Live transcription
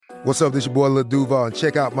What's up, this your boy Lil Duval, and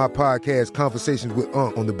check out my podcast, Conversations with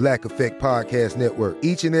Unc, on the Black Effect Podcast Network.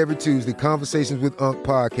 Each and every Tuesday, Conversations with Unc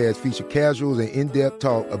podcast feature casuals and in-depth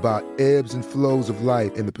talk about ebbs and flows of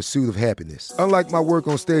life and the pursuit of happiness. Unlike my work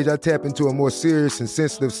on stage, I tap into a more serious and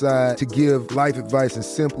sensitive side to give life advice and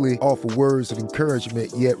simply offer words of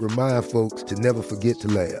encouragement, yet remind folks to never forget to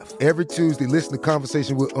laugh. Every Tuesday, listen to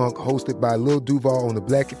Conversations with Unc, hosted by Lil Duval on the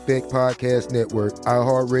Black Effect Podcast Network,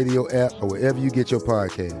 iHeartRadio app, or wherever you get your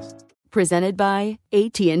podcasts. Presented by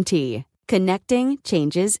AT&T. Connecting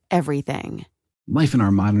changes everything. Life in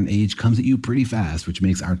our modern age comes at you pretty fast, which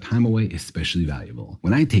makes our time away especially valuable.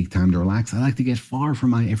 When I take time to relax, I like to get far from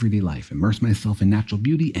my everyday life, immerse myself in natural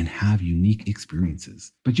beauty, and have unique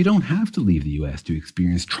experiences. But you don't have to leave the U.S. to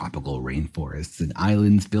experience tropical rainforests and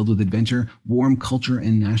islands filled with adventure, warm culture,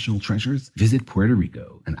 and national treasures. Visit Puerto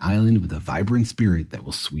Rico, an island with a vibrant spirit that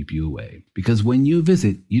will sweep you away. Because when you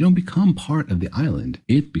visit, you don't become part of the island,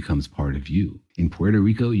 it becomes part of you. In Puerto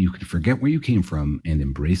Rico, you can forget where you came from and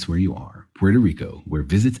embrace where you are. Puerto Rico, where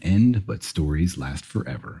visits end, but stories last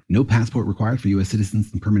forever. No passport required for U.S.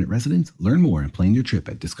 citizens and permanent residents. Learn more and plan your trip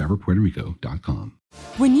at discoverpuertorico.com.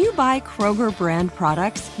 When you buy Kroger brand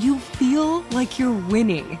products, you feel like you're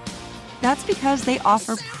winning. That's because they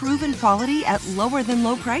offer proven quality at lower than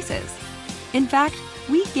low prices. In fact,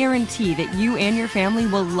 we guarantee that you and your family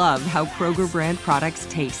will love how Kroger brand products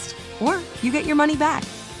taste, or you get your money back.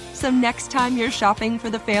 So next time you're shopping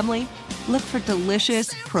for the family, look for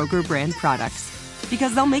delicious Kroger brand products,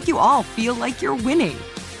 because they'll make you all feel like you're winning.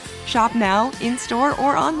 Shop now, in-store,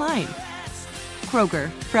 or online.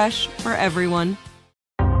 Kroger, fresh for everyone.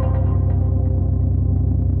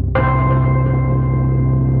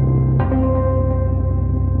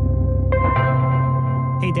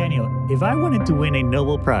 Hey Daniel, if I wanted to win a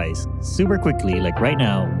Nobel Prize super quickly, like right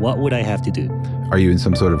now, what would I have to do? Are you in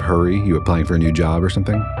some sort of hurry? You applying for a new job or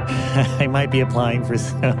something? I might be applying for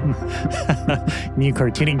some new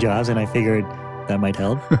cartooning jobs, and I figured that might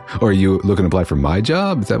help. Or are you looking to apply for my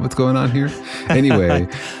job? Is that what's going on here? Anyway,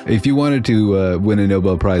 if you wanted to win a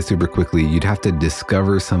Nobel Prize super quickly, you'd have to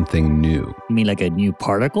discover something new. You mean like a new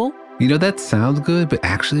particle? You know, that sounds good, but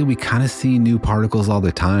actually we kind of see new particles all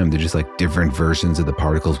the time. They're just like different versions of the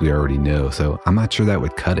particles we already know. So I'm not sure that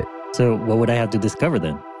would cut it. So what would I have to discover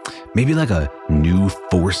then? Maybe like a new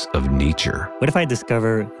force of nature. What if I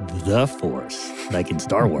discover the Force, like in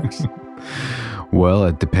Star Wars? Well,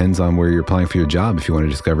 it depends on where you're applying for your job, if you want to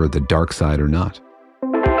discover the dark side or not.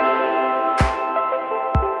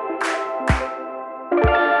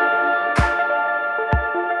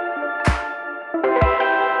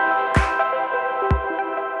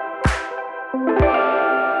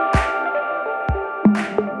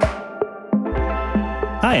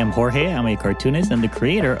 Hi, I'm Jorge. I'm a cartoonist and the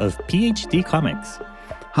creator of PhD Comics.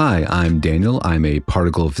 Hi, I'm Daniel. I'm a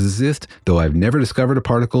particle physicist, though I've never discovered a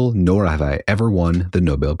particle, nor have I ever won the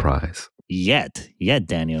Nobel Prize. Yet,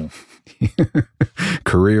 Daniel.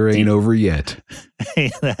 Career ain't over yet.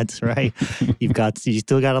 Hey, that's right. You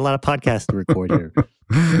still got a lot of podcasts to record here.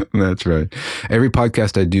 That's right. Every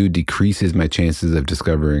podcast I do decreases my chances of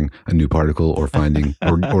discovering a new particle or finding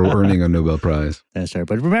or earning a Nobel Prize. That's right.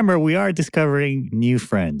 But remember, we are discovering new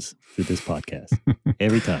friends through this podcast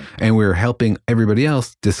every time. And we're helping everybody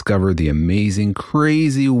else discover the amazing,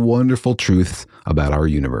 crazy, wonderful truths about our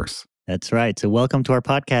universe. That's right. So welcome to our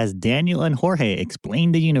podcast, Daniel and Jorge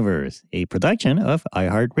Explain the Universe, a production of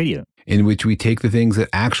iHeartRadio. In which we take the things that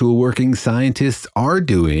actual working scientists are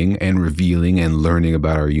doing and revealing and learning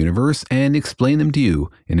about our universe and explain them to you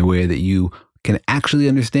in a way that you can actually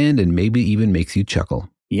understand and maybe even makes you chuckle.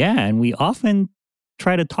 Yeah, and we often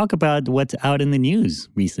try to talk about what's out in the news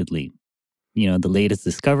recently. You know, the latest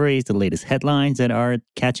discoveries, the latest headlines that are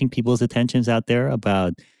catching people's attentions out there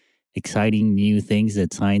about exciting new things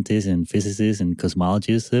that scientists and physicists and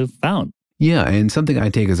cosmologists have found. Yeah, and something I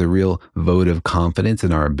take as a real vote of confidence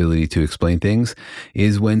in our ability to explain things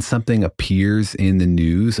is when something appears in the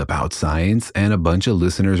news about science and a bunch of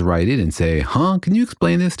listeners write it and say, can you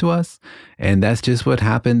explain this to us? And that's just what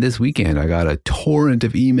happened this weekend. I got a torrent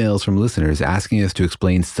of emails from listeners asking us to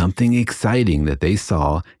explain something exciting that they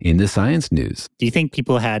saw in the science news. Do you think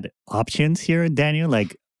people had options here, Daniel?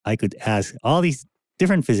 Like, I could ask all these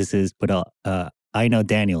different physicists, but I know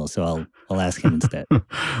Daniel, so I'll ask him instead.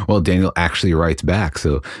 Well, Daniel actually writes back,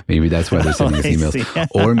 so maybe that's why they're sending us emails.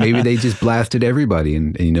 Or maybe they just blasted everybody,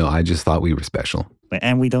 and I just thought we were special.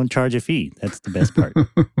 And we don't charge a fee. That's the best part.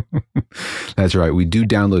 That's right. We do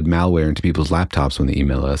download malware into people's laptops when they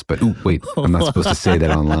email us, but wait, I'm not supposed to say that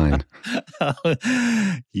online.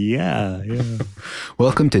 Yeah.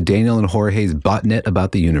 Welcome to Daniel and Jorge's botnet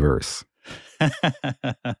about the universe.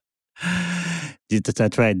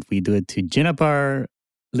 That's right. We do it to gin up our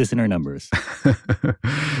listener numbers.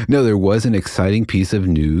 No, there was an exciting piece of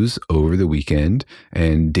news over the weekend,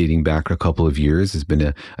 and dating back a couple of years, there's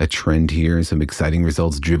been a trend here and some exciting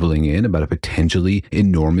results dribbling in about a potentially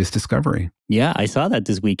enormous discovery. Yeah, I saw that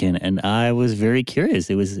this weekend, and I was very curious.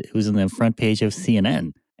 It was on the front page of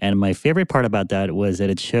CNN. And my favorite part about that was that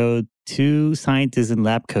it showed two scientists in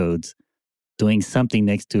lab coats doing something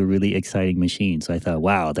next to a really exciting machine. So I thought,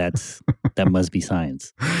 wow, that must be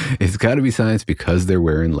science. It's got to be science because they're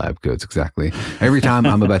wearing lab coats. Exactly. Every time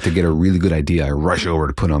I'm about to get a really good idea, I rush over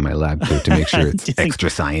to put on my lab coat to make sure it's extra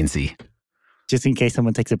sciencey. Just in case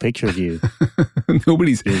someone takes a picture of you.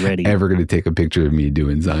 Nobody's ever going to take a picture of me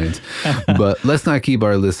doing science. But let's not keep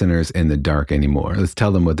our listeners in the dark anymore. Let's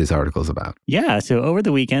tell them what this article is about. Yeah. So over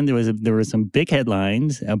the weekend, there were some big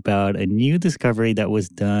headlines about a new discovery that was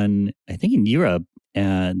done, I think, in Europe,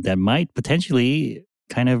 that might potentially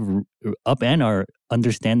kind of upend our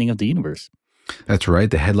understanding of the universe. That's right.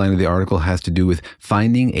 The headline of the article has to do with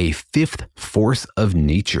finding a fifth force of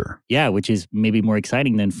nature. Yeah, which is maybe more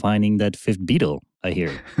exciting than finding that fifth beetle, I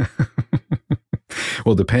hear.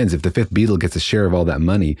 Well, it depends. If the fifth beetle gets a share of all that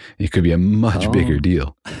money, it could be a much bigger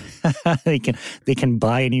deal. They can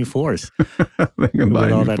buy a new force they can buy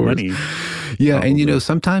with all new that force. money. Yeah, Probably. and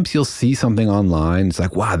sometimes you'll see something online. It's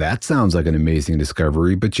like, wow, that sounds like an amazing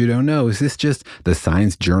discovery, but you don't know. Is this just the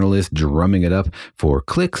science journalist drumming it up for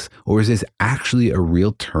clicks, or is this actually a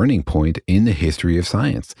real turning point in the history of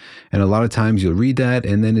science? And a lot of times you'll read that,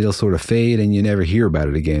 and then it'll sort of fade, and you never hear about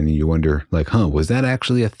it again. And you wonder, like, was that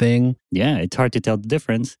actually a thing? Yeah, it's hard to tell the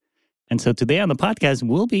difference. And so today on the podcast,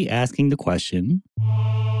 we'll be asking the question,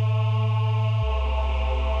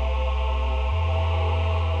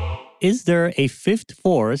 is there a fifth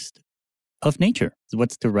force of nature?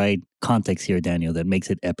 What's the right context here, Daniel, that makes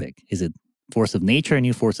it epic? Is it force of nature, a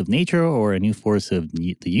new force of nature, or a new force of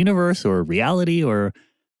the universe, or reality, or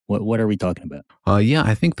what are we talking about? Yeah,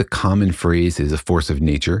 I think the common phrase is a force of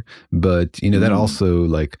nature, but that also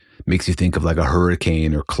makes you think of like a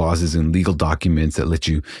hurricane or clauses in legal documents that let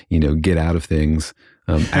you get out of things,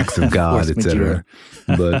 acts of God, etc.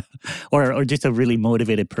 But or just a really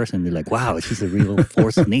motivated person. They're like, wow, she's a real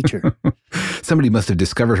force of nature. Somebody must have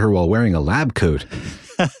discovered her while wearing a lab coat.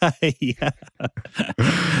 Yeah.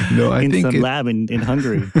 No, I in think some lab in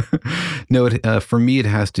Hungary. No, for me, it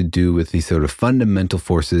has to do with the sort of fundamental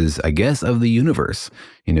forces, I guess, of the universe.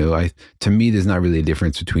 To me, there's not really a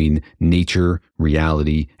difference between nature,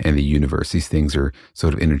 reality, and the universe. These things are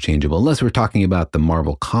sort of interchangeable, unless we're talking about the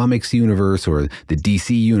Marvel Comics universe or the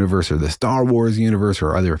DC universe or the Star Wars universe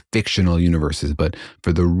or other fictional universes. But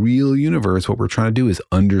for the real universe, what we're trying to do is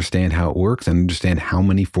understand how it works and understand how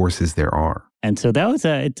many forces there are. And so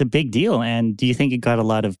it's a big deal. And do you think it got a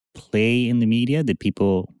lot of play in the media? Did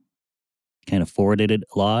people kind of forwarded it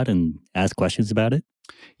a lot and ask questions about it?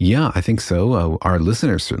 Yeah, I think so. Our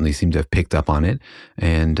listeners certainly seem to have picked up on it.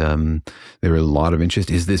 And there were a lot of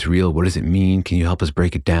interest. Is this real? What does it mean? Can you help us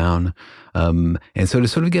break it down? And so to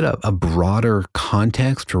sort of get a broader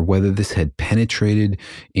context for whether this had penetrated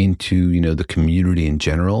into, the community in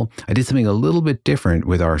general, I did something a little bit different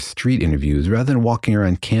with our street interviews. Rather than walking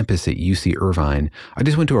around campus at UC Irvine, I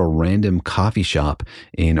just went to a random coffee shop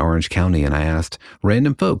in Orange County and I asked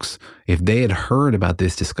random folks if they had heard about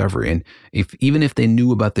this discovery and even if they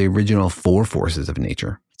knew about the original four forces of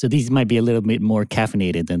nature. So these might be a little bit more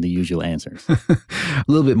caffeinated than the usual answers. A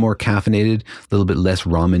little bit more caffeinated, a little bit less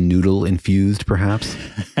ramen noodle infused, perhaps.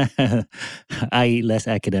 I.e. less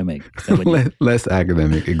academic. Less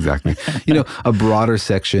academic, exactly. A broader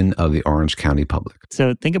section of the Orange County public.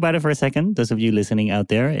 So think about it for a second. Those of you listening out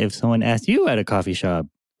there, if someone asked you at a coffee shop,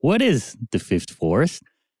 what is the fifth force?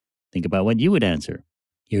 Think about what you would answer.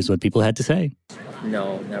 Here's what people had to say.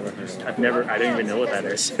 No, never heard. I don't even know what that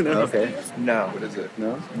is. Okay. No. What is it?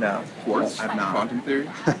 No? No. Quartz? I've not. Quantum theory?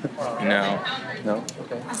 No. No?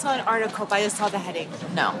 Okay. I saw an article, but I just saw the heading.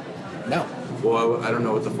 No. No. Well, I don't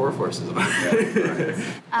know what the four forces are.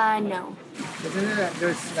 No. Isn't it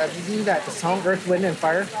isn't that the song Earth, Wind, and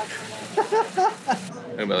Fire?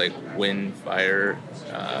 Talking about like wind, fire,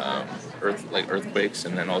 earthquakes,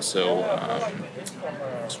 and then also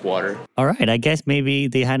just water. All right. I guess maybe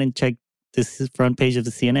they hadn't checked this front page of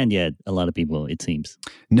the CNN yet. A lot of people, it seems.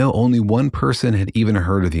 No, only one person had even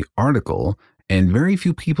heard of the article, and very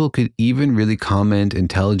few people could even really comment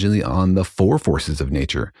intelligently on the four forces of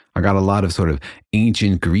nature. I got a lot of sort of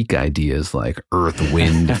ancient Greek ideas like earth,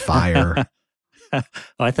 wind, fire. Oh,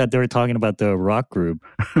 I thought they were talking about the rock group,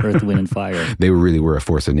 Earth, Wind, and Fire. They really were a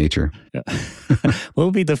force of nature. Yeah. What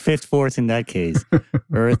would be the fifth force in that case?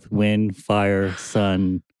 Earth, wind, fire,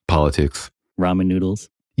 sun. Politics. Ramen noodles.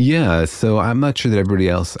 Yeah, so I'm not sure that everybody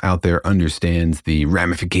else out there understands the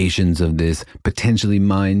ramifications of this potentially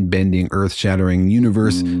mind-bending, earth-shattering,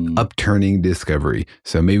 universe-upturning discovery.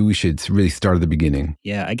 So maybe we should really start at the beginning.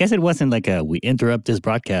 Yeah, I guess it wasn't like we interrupt this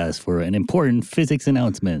broadcast for an important physics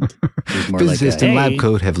announcement. It was more Physicists in lab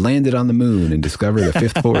coat have landed on the moon and discovered a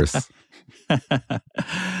fifth force.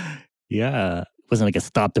 Yeah. It wasn't like a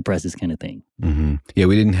stop the presses kind of thing. Mm-hmm. Yeah,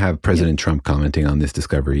 we didn't have President Trump commenting on this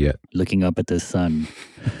discovery yet. Looking up at the sun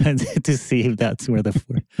to see if that's where the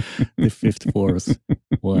fifth force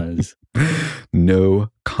was. No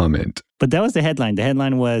comment. But that was the headline. The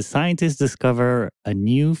headline was scientists discover a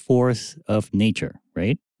new force of nature,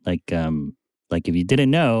 right? Like if you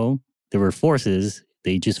didn't know there were forces,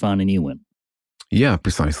 they just found a new one. Yeah,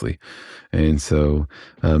 precisely. And so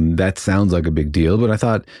that sounds like a big deal. But I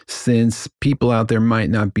thought since people out there might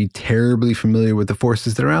not be terribly familiar with the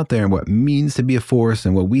forces that are out there and what it means to be a force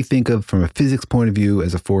and what we think of from a physics point of view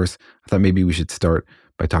as a force, I thought maybe we should start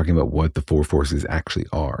by talking about what the four forces actually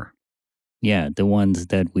are. Yeah, the ones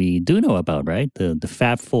that we do know about, right? The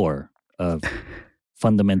Fab Four of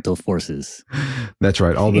fundamental forces. That's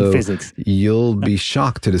right. Although in physics. You'll be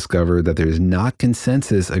shocked to discover that there's not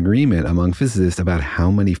consensus agreement among physicists about how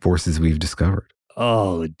many forces we've discovered.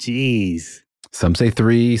 Oh, geez. Some say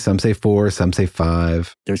 3, some say 4, some say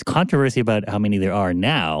 5. There's controversy about how many there are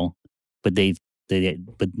now, but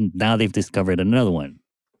now they've discovered another one.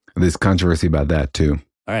 There's controversy about that too.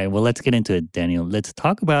 All right, well, let's get into it, Daniel. Let's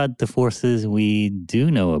talk about the forces we do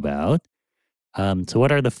know about. So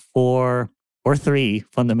what are the 4 or 3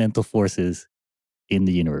 fundamental forces in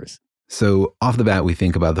the universe? So off the bat, we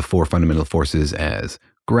think about the 4 fundamental forces as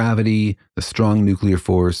gravity, the strong nuclear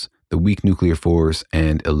force, the weak nuclear force,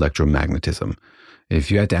 and electromagnetism.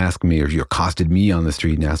 If you had to ask me, or if you accosted me on the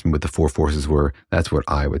street and asked me what the 4 forces were, that's what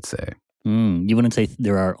I would say. You wouldn't say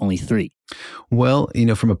there are only 3. Well,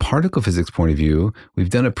 from a particle physics point of view,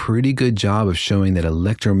 we've done a pretty good job of showing that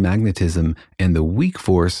electromagnetism and the weak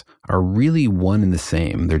force are really one and the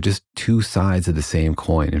same. They're just 2 sides of the same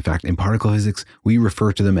coin. In fact, in particle physics, we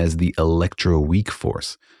refer to them as the electroweak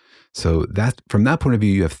force. So from that point of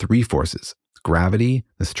view, you have 3 forces: gravity,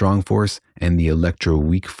 the strong force, and the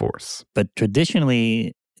electroweak force. But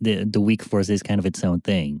traditionally, the weak force is kind of its own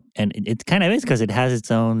thing. And it kind of is because it has its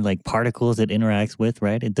own like particles it interacts with,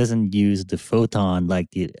 right? It doesn't use the photon like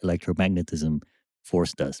the electromagnetism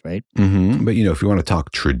force does, right? Mm-hmm. But, if you want to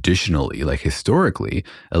talk traditionally, like historically,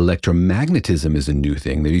 electromagnetism is a new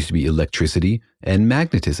thing. There used to be electricity and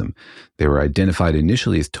magnetism. They were identified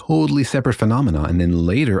initially as totally separate phenomena and then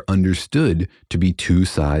later understood to be 2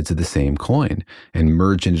 sides of the same coin and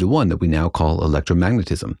merged into one that we now call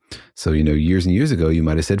electromagnetism. So, years and years ago, you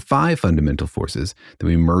might have said 5 fundamental forces. Then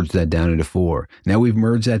we merged that down into 4. Now we've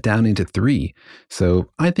merged that down into 3. So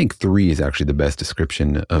I think 3 is actually the best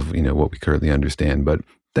description of, what we currently understand. But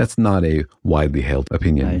that's not a widely held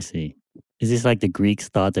opinion. I see. Is this like the Greeks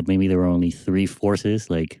thought that maybe there were only 3 forces,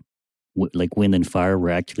 like wind and fire were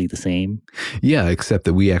actually the same? Yeah, except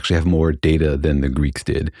that we actually have more data than the Greeks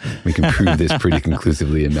did. We can prove this pretty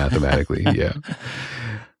conclusively and mathematically. Yeah.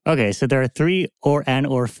 Okay, so there are 3 or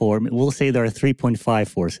 4. We'll say there are 3.5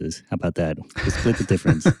 forces. How about that? We'll split the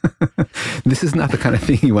difference. This is not the kind of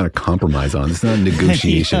thing you want to compromise on. It's not a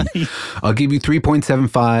negotiation. Yeah. I'll give you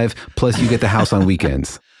 3.75 plus you get the house on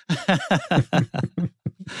weekends.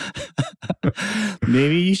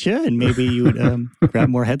 Maybe you should. Maybe you would grab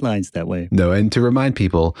more headlines that way. No, and to remind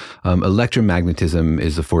people, electromagnetism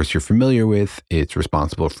is a force you're familiar with. It's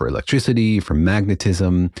responsible for electricity, for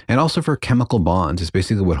magnetism, and also for chemical bonds. It's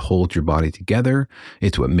basically what holds your body together.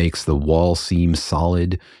 It's what makes the wall seem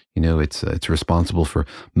solid. It's responsible for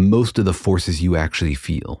most of the forces you actually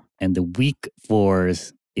feel. And the weak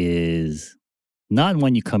force is not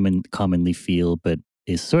one you commonly feel, but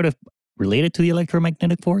is sort of related to the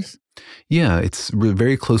electromagnetic force? Yeah, it's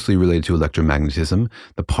very closely related to electromagnetism.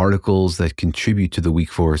 The particles that contribute to the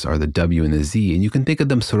weak force are the W and the Z, and you can think of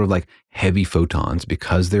them sort of like heavy photons.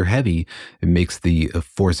 Because they're heavy, it makes the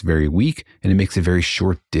force very weak, and it makes a very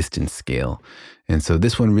short distance scale. And so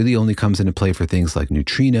this one really only comes into play for things like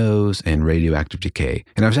neutrinos and radioactive decay.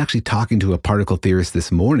 And I was actually talking to a particle theorist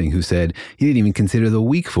this morning who said he didn't even consider the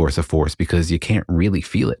weak force a force because you can't really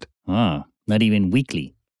feel it. Not even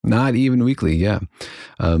weakly. Not even weakly, yeah.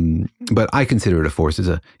 But I consider it a force.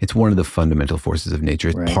 It's one of the fundamental forces of nature.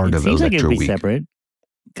 It's part of electroweak. It seems like it would be separate,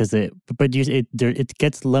 because it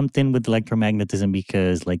gets lumped in with electromagnetism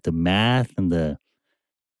because like the math and the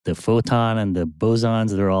photon and the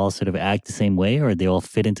bosons, they're all sort of act the same way, or they all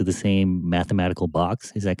fit into the same mathematical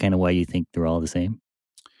box. Is that kind of why you think they're all the same?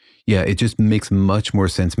 Yeah, it just makes much more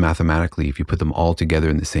sense mathematically if you put them all together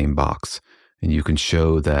in the same box. And you can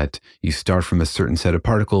show that you start from a certain set of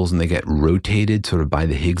particles and they get rotated sort of by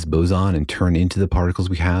the Higgs boson and turn into the particles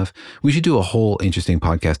we have. We should do a whole interesting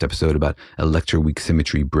podcast episode about electroweak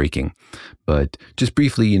symmetry breaking. But just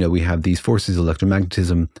briefly, we have these forces,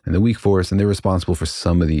 electromagnetism and the weak force, and they're responsible for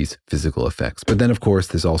some of these physical effects. But then, of course,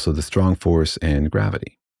 there's also the strong force and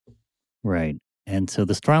gravity. Right. And so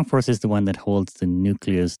the strong force is the one that holds the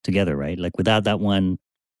nucleus together, right? Like without that one,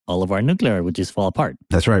 all of our nuclei would just fall apart.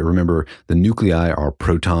 That's right. Remember, the nuclei are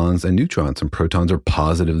protons and neutrons, and protons are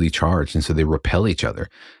positively charged, and so they repel each other.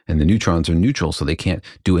 And the neutrons are neutral, so they can't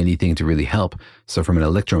do anything to really help. So from an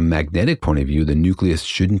electromagnetic point of view, the nucleus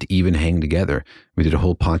shouldn't even hang together. We did a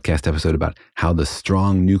whole podcast episode about how the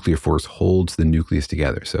strong nuclear force holds the nucleus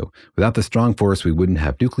together. So without the strong force, we wouldn't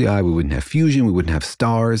have nuclei, we wouldn't have fusion, we wouldn't have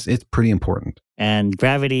stars. It's pretty important. And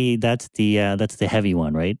gravity, that's the heavy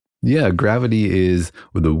one, right? Yeah, gravity is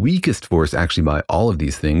the weakest force actually by all of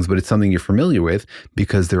these things, but it's something you're familiar with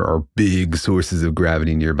because there are big sources of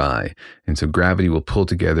gravity nearby. And so gravity will pull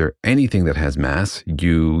together anything that has mass,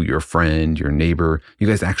 you, your friend, your neighbor. You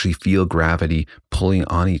guys actually feel gravity pulling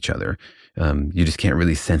on each other. You just can't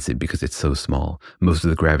really sense it because it's so small. Most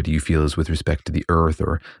of the gravity you feel is with respect to the Earth,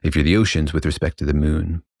 or if you're the oceans, with respect to the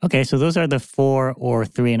moon. Okay, so those are the 4 or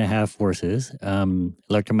 3.5 forces,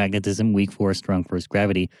 electromagnetism, weak force, strong force,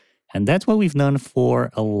 gravity. And that's what we've known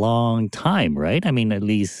for a long time, right? I mean, at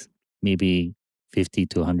least maybe 50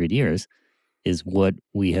 to 100 years is what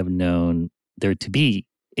we have known there to be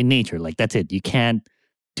in nature. Like, that's it.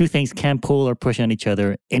 Two things can't pull or push on each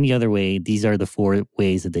other any other way. These are the 4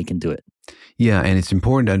 ways that they can do it. Yeah, and it's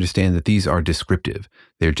important to understand that these are descriptive.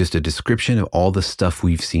 They're just a description of all the stuff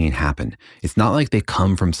we've seen happen. It's not like they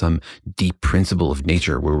come from some deep principle of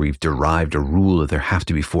nature where we've derived a rule that there have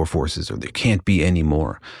to be 4 forces or there can't be any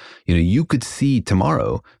more. You could see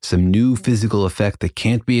tomorrow some new physical effect that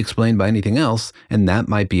can't be explained by anything else, and that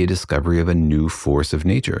might be a discovery of a new force of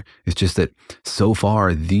nature. It's just that so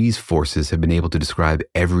far, these forces have been able to describe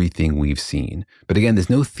everything we've seen. But again, there's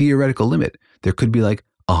no theoretical limit. There could be like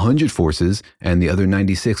 100 forces, and the other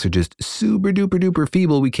 96 are just super duper duper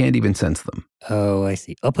feeble. We can't even sense them. Oh, I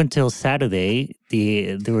see. Up until Saturday,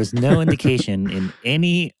 there was no indication in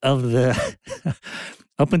any of the...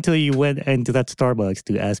 Up until you went into that Starbucks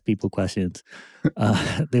to ask people questions,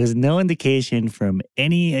 there was no indication from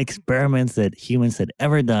any experiments that humans had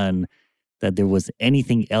ever done that there was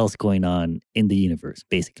anything else going on in the universe,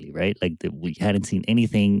 basically, right? Like we hadn't seen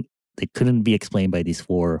anything that couldn't be explained by these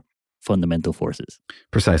 4 fundamental forces.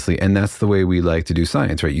 Precisely. And that's the way we like to do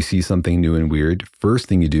science, right? You see something new and weird. First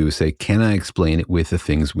thing you do is say, can I explain it with the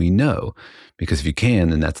things we know? Because if you can,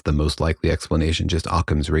 then that's the most likely explanation, just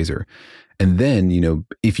Occam's razor. And then,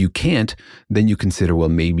 if you can't, then you consider, well,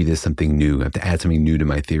 maybe there's something new. I have to add something new to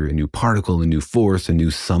my theory, a new particle, a new force, a new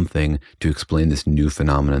something to explain this new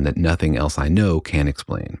phenomenon that nothing else I know can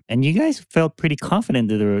explain. And you guys felt pretty confident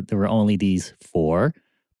that there were only these 4.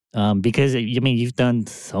 Because, you've done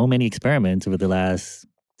so many experiments over the last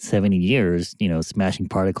 70 years, smashing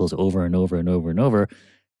particles over and over and over and over,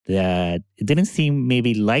 that it didn't seem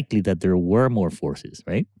maybe likely that there were more forces,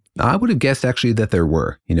 right? I would have guessed actually that there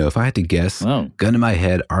were. If I had to guess, gun to my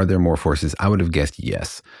head, are there more forces? I would have guessed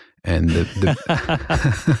yes. And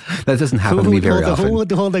that doesn't happen to me very often. Who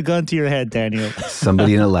would hold a gun to your head, Daniel?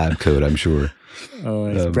 Somebody in a lab coat, I'm sure. Oh,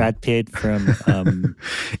 it's Brad Pitt from...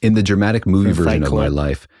 in the dramatic movie version of my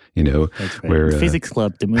life, That's right. where... Physics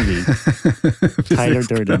Club, the movie. Tyler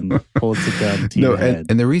Durden holds a gun to your head.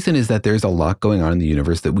 And the reason is that there's a lot going on in the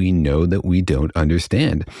universe that we know that we don't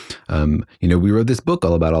understand. We wrote this book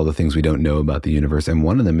all about all the things we don't know about the universe, and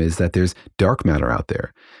one of them is that there's dark matter out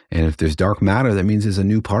there. And if there's dark matter, that means there's a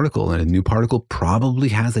new particle, and a new particle probably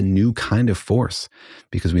has a new kind of force,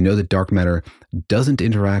 because we know that dark matter doesn't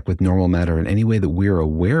interact with normal matter in any way that we're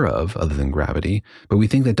aware of other than gravity, but we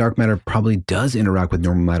think that dark matter probably does interact with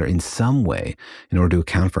normal matter in some way in order to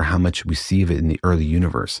account for how much we see of it in the early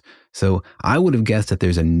universe. So I would have guessed that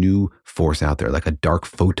there's a new force out there, like a dark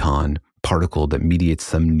photon particle that mediates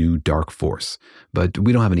some new dark force, but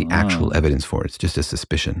we don't have any actual evidence for it. It's just a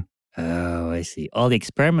suspicion. Oh, I see. All the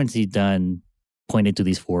experiments you've done pointed to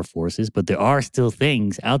these 4 forces, but there are still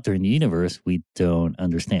things out there in the universe we don't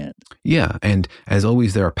understand. Yeah, and as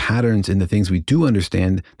always, there are patterns in the things we do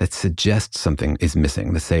understand that suggest something is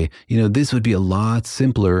missing. That say, this would be a lot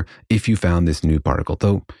simpler if you found this new particle.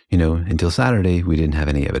 Though, until Saturday, we didn't have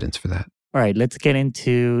any evidence for that. All right, let's get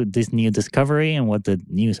into this new discovery and what the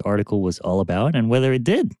news article was all about and whether it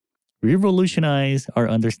did revolutionize our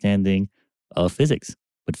understanding of physics.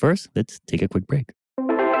 But first, let's take a quick break.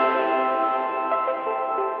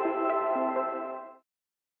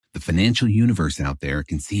 The financial universe out there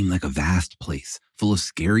can seem like a vast place, full of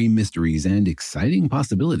scary mysteries and exciting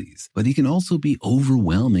possibilities, but it can also be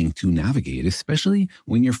overwhelming to navigate, especially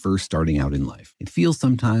when you're first starting out in life. It feels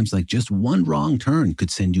sometimes like just one wrong turn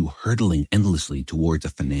could send you hurtling endlessly towards a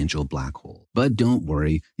financial black hole. But don't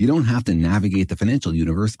worry, you don't have to navigate the financial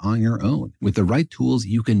universe on your own. With the right tools,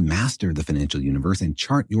 you can master the financial universe and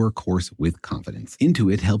chart your course with confidence.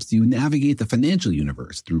 Intuit helps you navigate the financial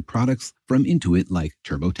universe through products from Intuit like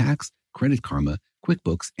TurboTax, Credit Karma,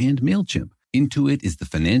 QuickBooks, and MailChimp. Intuit is the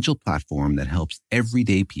financial platform that helps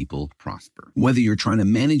everyday people prosper. Whether you're trying to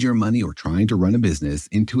manage your money or trying to run a business,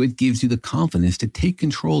 Intuit gives you the confidence to take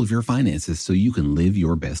control of your finances so you can live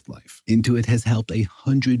your best life. Intuit has helped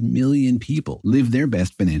 100 million people live their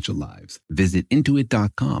best financial lives. Visit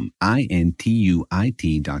Intuit.com, Intuit.com,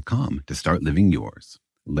 to start living yours.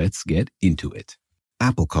 Let's get into it.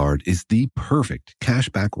 Apple Card is the perfect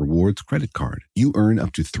cashback rewards credit card. You earn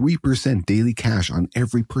up to 3% daily cash on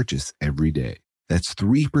every purchase every day. That's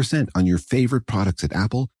 3% on your favorite products at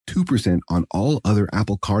Apple, 2% on all other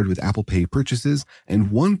Apple Card with Apple Pay purchases, and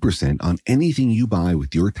 1% on anything you buy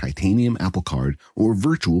with your titanium Apple Card or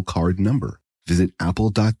virtual card number. Visit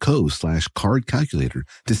apple.co/card calculator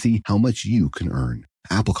to see how much you can earn.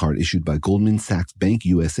 Apple Card issued by Goldman Sachs Bank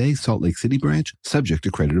USA, Salt Lake City branch, subject to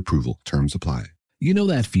credit approval. Terms apply. You know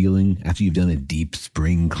that feeling after you've done a deep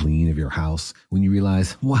spring clean of your house when you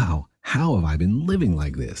realize, wow, how have I been living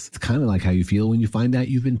like this? It's kind of like how you feel when you find out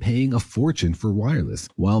you've been paying a fortune for wireless,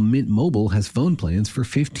 while Mint Mobile has phone plans for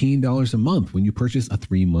 $15 a month when you purchase a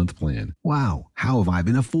 3-month plan. Wow, how have I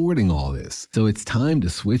been affording all this? So it's time to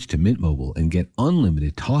switch to Mint Mobile and get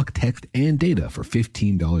unlimited talk, text, and data for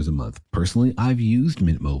 $15 a month. Personally, I've used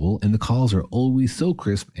Mint Mobile, and the calls are always so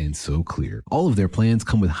crisp and so clear. All of their plans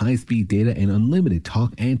come with high-speed data and unlimited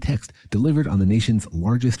talk and text delivered on the nation's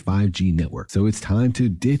largest 5G network. So it's time to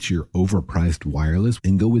ditch your overpriced wireless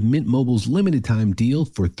and go with Mint Mobile's limited time deal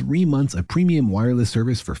for 3 months of premium wireless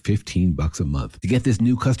service for $15 a month. To get this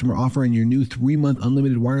new customer offer and your new 3-month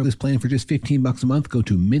unlimited wireless plan for just $15 a month, go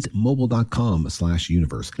to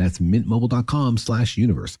mintmobile.com/universe. That's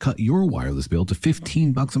mintmobile.com/universe. Cut your wireless bill to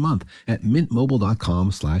 $15 a month at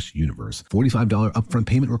mintmobile.com/universe. $45 upfront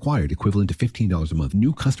payment required, equivalent to $15 a month.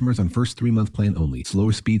 New customers on first 3-month plan only.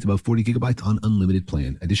 Slower speeds above 40 gigabytes on unlimited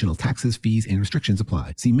plan. Additional taxes, fees, and restrictions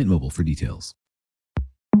apply. See Mint Mobile for details.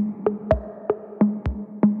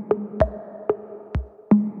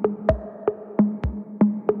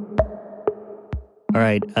 All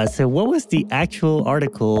right. So what was the actual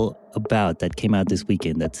article about that came out this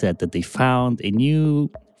weekend that said that they found a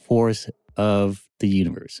new force of the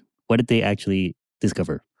universe? What did they actually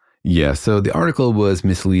discover? Yeah, so the article was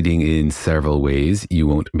misleading in several ways. You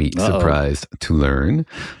won't be surprised to learn.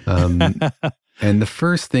 And the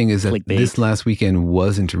first thing is that this last weekend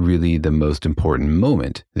wasn't really the most important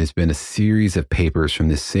moment. There's been a series of papers from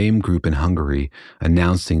the same group in Hungary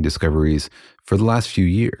announcing discoveries for the last few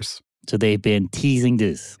years. So they've been teasing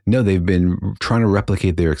this? No, they've been trying to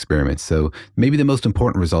replicate their experiments. So maybe the most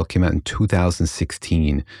important result came out in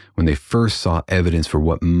 2016 when they first saw evidence for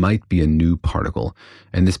what might be a new particle.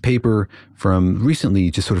 And this paper from recently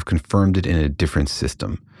just sort of confirmed it in a different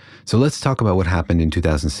system. So let's talk about what happened in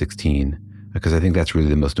 2016, because I think that's really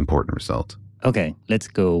the most important result. Okay, let's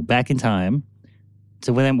go back in time.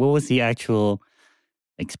 So then what was the actual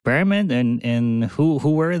experiment and who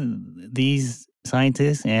were these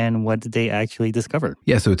scientists and what did they actually discover?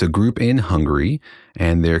 Yeah, so it's a group in Hungary,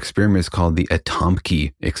 and their experiment is called the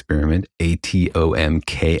Atomki experiment,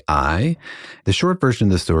 ATOMKI. The short version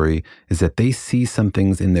of the story is that they see some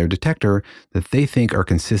things in their detector that they think are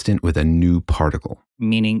consistent with a new particle.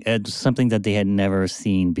 Meaning something that they had never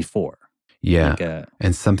seen before. Yeah,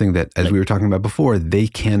 and something that, as we were talking about before, they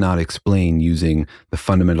cannot explain using the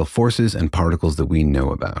fundamental forces and particles that we know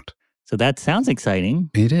about. So that sounds exciting.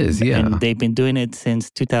 It is, yeah. And they've been doing it since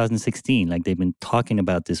 2016. Like they've been talking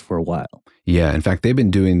about this for a while. Yeah, in fact, they've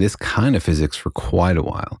been doing this kind of physics for quite a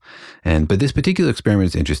while. But this particular experiment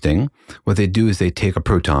is interesting. What they do is they take a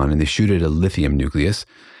proton and they shoot it at a lithium nucleus.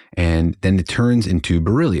 And then it turns into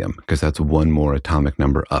beryllium because that's one more atomic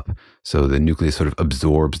number up. So the nucleus sort of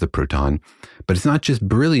absorbs the proton. But it's not just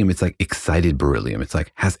beryllium, it's like excited beryllium. It's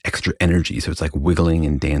like has extra energy. So it's like wiggling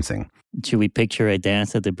and dancing. Should we picture a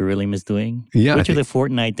dance that the beryllium is doing? Yeah. Which of the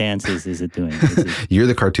Fortnite dances is it doing? You're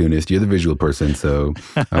the cartoonist. You're the visual person. So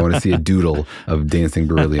I want to see a doodle of dancing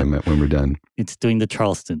beryllium when we're done. It's doing the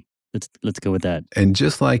Charleston. Let's go with that. And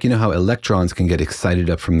just like, you know, how electrons can get excited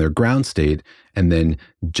up from their ground state and then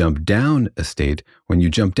jump down a state, when you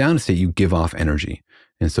jump down a state, you give off energy.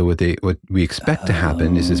 And so what we expect to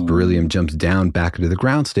happen is this beryllium jumps down back into the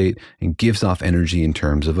ground state and gives off energy in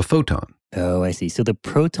terms of a photon. Oh, I see. So the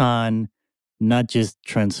proton not just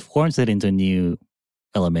transforms it into a new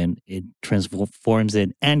element, it transforms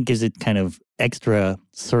it and gives it kind of extra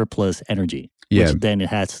surplus energy, which then it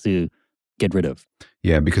has to get rid of.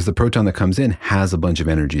 Yeah, because the proton that comes in has a bunch of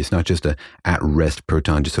energy. It's not just a at-rest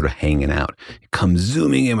proton just sort of hanging out. It comes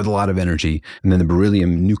zooming in with a lot of energy, and then the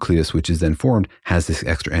beryllium nucleus, which is then formed, has this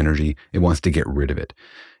extra energy. It wants to get rid of it.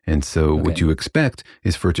 And so what you expect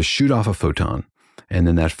is for it to shoot off a photon, and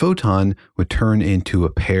then that photon would turn into a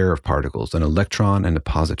pair of particles, an electron and a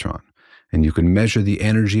positron. And you can measure the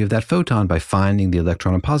energy of that photon by finding the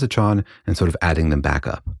electron and positron and sort of adding them back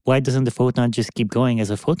up. Why doesn't the photon just keep going as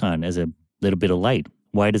a photon, as a little bit of light?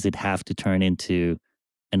 Why does it have to turn into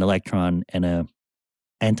an electron and an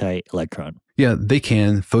anti-electron? Yeah, they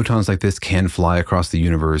can. Photons like this can fly across the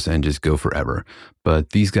universe and just go forever.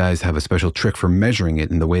 But these guys have a special trick for measuring it,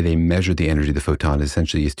 and the way they measure the energy of the photon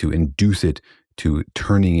essentially is to induce it to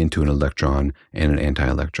turning into an electron and an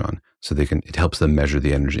anti-electron. So it helps them measure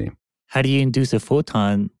the energy. How do you induce a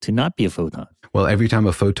photon to not be a photon? Well, every time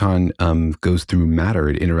a photon goes through matter,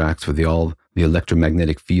 it interacts with all the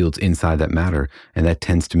electromagnetic fields inside that matter, and that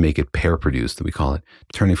tends to make it pair-produced, we call it,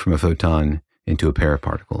 turning from a photon into a pair of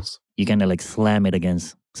particles. You kind of like slam it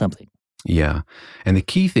against something. Yeah. And the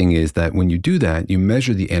key thing is that when you do that, you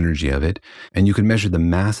measure the energy of it, and you can measure the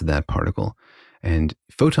mass of that particle. And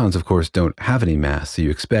photons, of course, don't have any mass, so you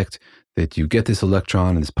expect that you get this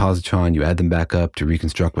electron and this positron, you add them back up to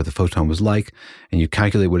reconstruct what the photon was like, and you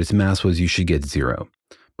calculate what its mass was, you should get 0.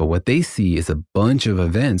 But what they see is a bunch of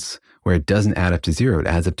events where it doesn't add up to 0. It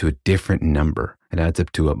adds up to a different number. It adds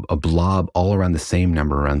up to a blob all around the same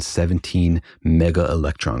number, around 17 mega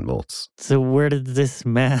electron volts. So where did this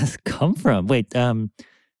mass come from? Wait,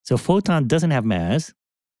 so photon doesn't have mass,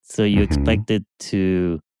 so you expect it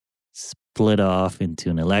to split off into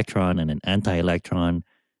an electron and an anti-electron.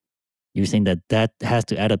 You're saying that has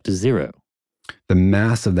to add up to 0. The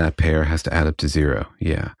mass of that pair has to add up to 0,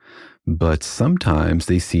 yeah. But sometimes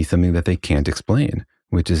they see something that they can't explain,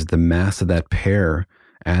 which is the mass of that pair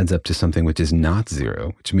adds up to something which is not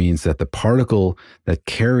 0, which means that the particle that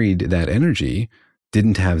carried that energy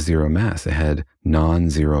didn't have 0 mass. It had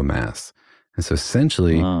non-zero mass. And so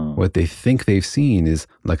essentially what they think they've seen is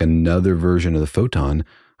like another version of the photon,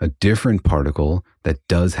 a different particle that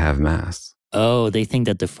does have mass. Oh, they think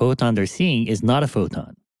that the photon they're seeing is not a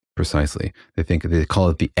photon. Precisely. They call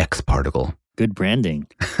it the X particle. Good branding.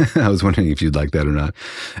 I was wondering if you'd like that or not.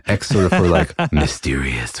 X sort of for like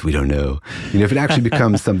mysterious. We don't know. If it actually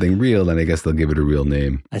becomes something real, then I guess they'll give it a real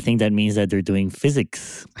name. I think that means that they're doing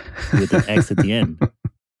physics with an X at the end.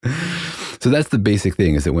 So that's the basic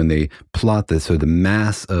thing, is that when they plot this, so the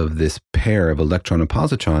mass of this pair of electron and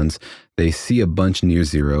positrons, they see a bunch near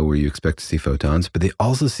 0 where you expect to see photons, but they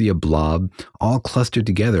also see a blob all clustered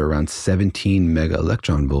together around 17 mega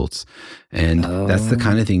electron volts. And that's the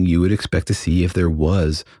kind of thing you would expect to see if there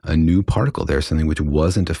was a new particle there, something which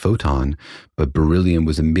wasn't a photon, but beryllium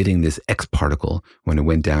was emitting this X particle when it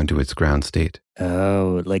went down to its ground state.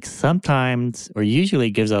 Oh, like sometimes, or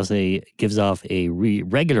usually gives off a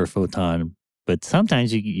regular photon, but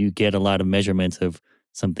sometimes you get a lot of measurements of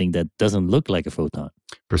something that doesn't look like a photon.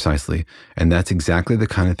 Precisely. And that's exactly the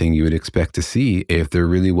kind of thing you would expect to see if there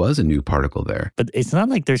really was a new particle there. But it's not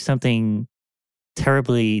like there's something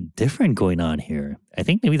terribly different going on here. I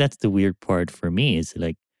think maybe that's the weird part for me, is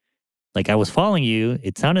like I was following you.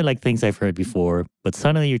 It sounded like things I've heard before, but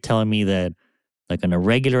suddenly you're telling me that like on a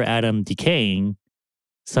regular atom decaying,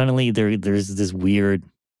 suddenly there's this weird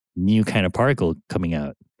new kind of particle coming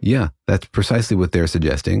out. Yeah, that's precisely what they're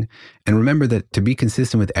suggesting. And remember that to be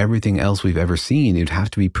consistent with everything else we've ever seen, it'd have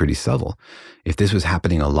to be pretty subtle. If this was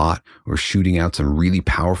happening a lot, or shooting out some really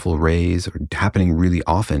powerful rays, or happening really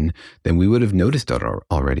often, then we would have noticed it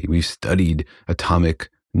already. We've studied atomic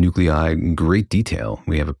nuclei in great detail.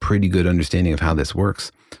 We have a pretty good understanding of how this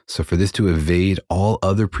works. So for this to evade all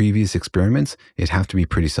other previous experiments, it'd have to be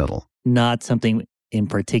pretty subtle. Not something in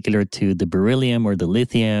particular to the beryllium or the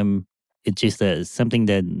lithium. It's just something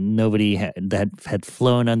that nobody that had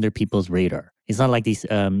flown under people's radar. It's not like these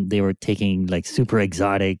they were taking like super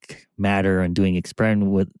exotic matter and doing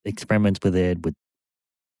experiments with it,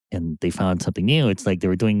 and they found something new. It's like they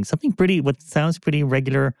were doing something what sounds pretty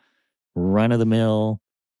regular, run-of-the-mill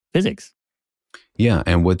physics. Yeah,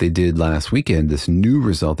 and what they did last weekend, this new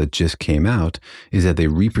result that just came out, is that they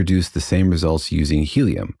reproduced the same results using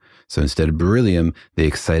helium. So instead of beryllium, they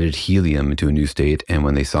excited helium into a new state, and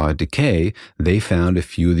when they saw it decay, they found a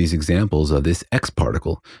few of these examples of this X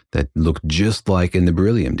particle that looked just like in the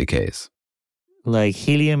beryllium decays. like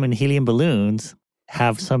helium and helium balloons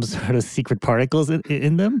have some sort of secret particles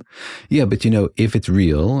in them? Yeah, but if it's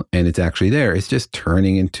real and it's actually there, it's just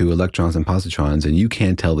turning into electrons and positrons and you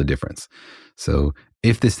can't tell the difference. So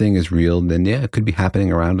if this thing is real, then yeah, it could be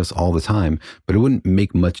happening around us all the time, but it wouldn't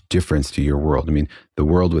make much difference to your world. I mean, the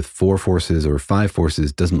world with 4 forces or 5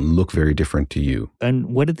 forces doesn't look very different to you. And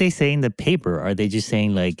what did they say in the paper? Are they just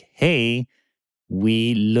saying like, hey,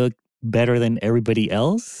 we look better than everybody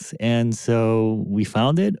else, and so we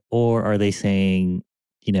found it? Or are they saying,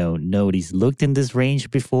 nobody's looked in this range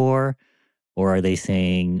before? Or are they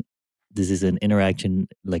saying this is an interaction,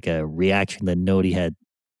 like a reaction that nobody had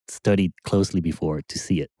studied closely before to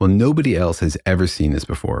see it? Well, nobody else has ever seen this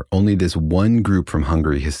before. Only this one group from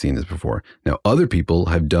Hungary has seen this before. Now, other people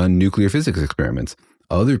have done nuclear physics experiments.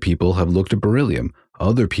 Other people have looked at beryllium.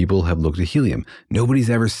 Other people have looked at helium. Nobody's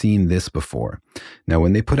ever seen this before. Now,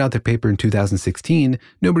 when they put out their paper in 2016,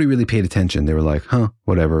 nobody really paid attention. They were like,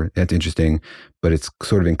 whatever, that's interesting. But it's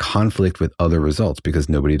sort of in conflict with other results because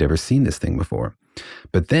nobody had ever seen this thing before.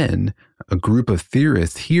 But then a group of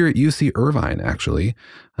theorists here at UC Irvine, actually,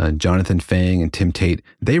 Jonathan Fang and Tim Tate,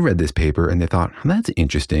 they read this paper and they thought, that's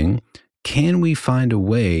interesting. Can we find a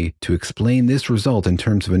way to explain this result in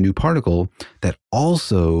terms of a new particle that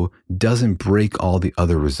also doesn't break all the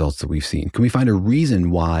other results that we've seen? Can we find a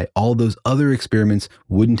reason why all those other experiments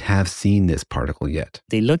wouldn't have seen this particle yet?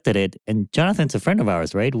 They looked at it, and Jonathan's a friend of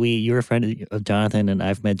ours, right? You're a friend of Jonathan, and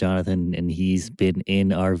I've met Jonathan, and he's been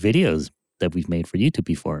in our videos that we've made for YouTube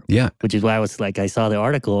before. Yeah. Which is why I was like, I saw the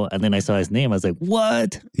article, and then I saw his name. I was like,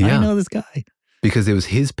 what? Yeah. I know this guy. Because it was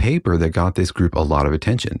his paper that got this group a lot of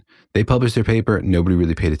attention. They published their paper, nobody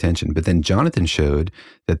really paid attention. But then Jonathan showed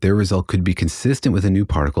that their result could be consistent with a new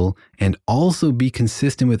particle and also be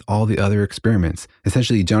consistent with all the other experiments.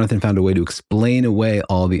 Essentially, Jonathan found a way to explain away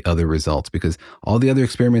all the other results because all the other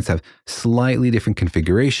experiments have slightly different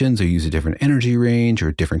configurations or use a different energy range or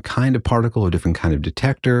a different kind of particle or a different kind of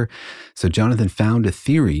detector. So Jonathan found a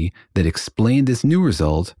theory that explained this new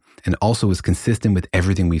result and also was consistent with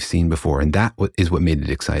everything we've seen before. And that is what made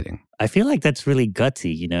it exciting. I feel like that's really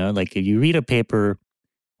gutsy, Like if you read a paper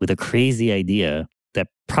with a crazy idea that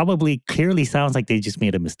probably clearly sounds like they just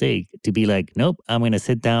made a mistake, to be like, nope, I'm going to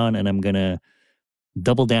sit down and I'm going to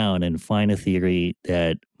double down and find a theory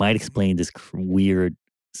that might explain this weird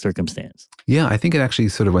circumstance. Yeah, I think it actually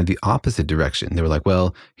sort of went the opposite direction. They were like,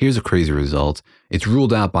 well, here's a crazy result. It's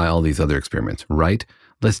ruled out by all these other experiments, right?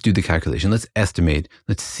 Let's do the calculation. Let's estimate.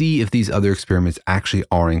 Let's see if these other experiments actually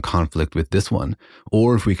are in conflict with this one,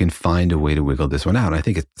 or if we can find a way to wiggle this one out. I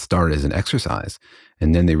think it started as an exercise.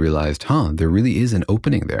 And then they realized, there really is an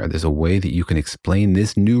opening there. There's a way that you can explain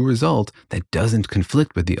this new result that doesn't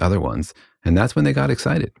conflict with the other ones. And that's when they got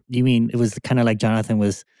excited. You mean it was kind of like Jonathan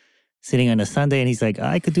was sitting on a Sunday and he's like,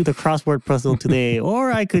 I could do the crossword puzzle today,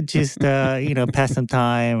 or I could just, pass some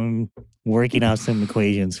time working out some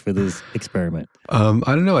equations for this experiment? I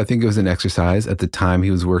don't know. I think it was an exercise. At the time,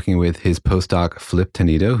 he was working with his postdoc, Flip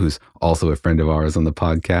Tanito, who's also a friend of ours on the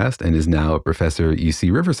podcast and is now a professor at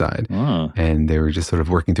UC Riverside. Oh. And they were just sort of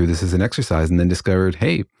working through this as an exercise and then discovered,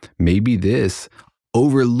 hey, maybe this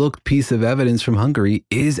overlooked piece of evidence from Hungary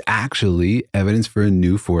is actually evidence for a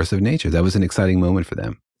new force of nature. That was an exciting moment for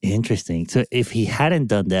them. Interesting. So if he hadn't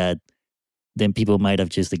done that, then people might have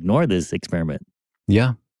just ignored this experiment.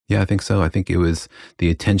 Yeah. Yeah, I think so. I think it was the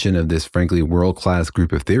attention of this, frankly, world-class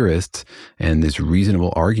group of theorists and this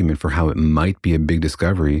reasonable argument for how it might be a big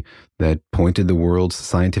discovery that pointed the world's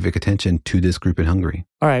scientific attention to this group in Hungary.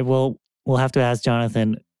 All right. Well, we'll have to ask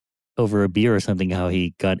Jonathan over a beer or something how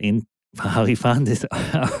he found this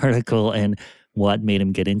article and what made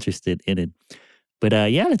him get interested in it. But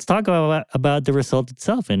let's talk about the result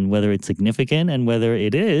itself and whether it's significant and whether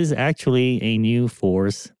it is actually a new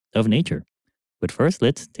force of nature. But first,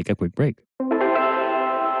 let's take a quick break.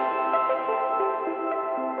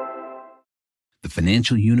 The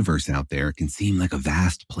financial universe out there can seem like a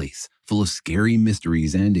vast place, full of scary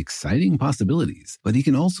mysteries and exciting possibilities, but it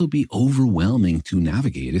can also be overwhelming to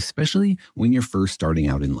navigate, especially when you're first starting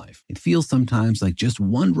out in life. It feels sometimes like just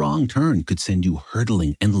one wrong turn could send you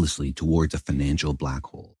hurtling endlessly towards a financial black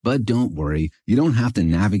hole. But don't worry, you don't have to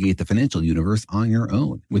navigate the financial universe on your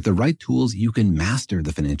own. With the right tools, you can master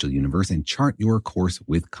the financial universe and chart your course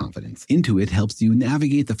with confidence. Intuit helps you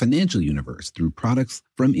navigate the financial universe through products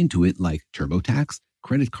from Intuit like TurboTax,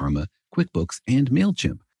 Credit Karma, QuickBooks, and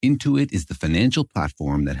MailChimp. Intuit is the financial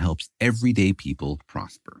platform that helps everyday people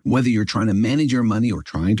prosper. Whether you're trying to manage your money or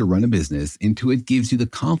trying to run a business, Intuit gives you the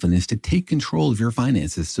confidence to take control of your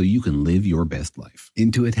finances so you can live your best life.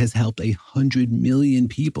 Intuit has helped 100 million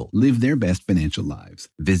people live their best financial lives.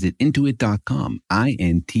 Visit Intuit.com,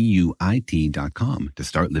 Intuit.com, to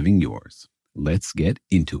start living yours. Let's get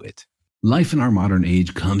into it. Life in our modern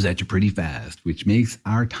age comes at you pretty fast, which makes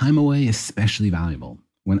our time away especially valuable.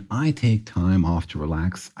 When I take time off to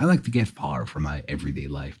relax, I like to get far from my everyday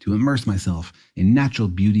life to immerse myself in natural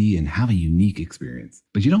beauty and have a unique experience.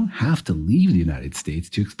 But you don't have to leave the United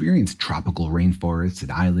States to experience tropical rainforests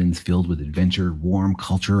and islands filled with adventure, warm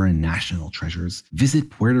culture, and national treasures.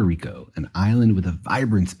 Visit Puerto Rico, an island with a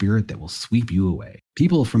vibrant spirit that will sweep you away.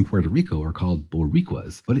 People from Puerto Rico are called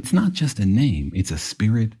Boricuas, but it's not just a name. It's a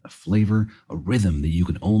spirit, a flavor, a rhythm that you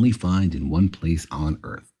can only find in one place on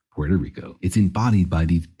Earth. Puerto Rico. It's embodied by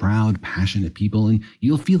these proud, passionate people, and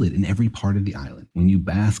you'll feel it in every part of the island. When you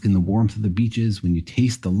bask in the warmth of the beaches, when you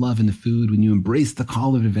taste the love in the food, when you embrace the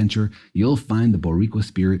call of adventure, you'll find the Boricua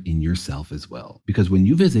spirit in yourself as well. Because when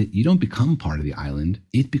you visit, you don't become part of the island,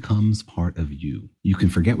 it becomes part of you. You can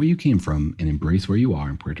forget where you came from and embrace where you are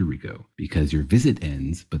in Puerto Rico, because your visit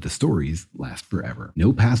ends, but the stories last forever.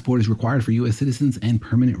 No passport is required for U.S. citizens and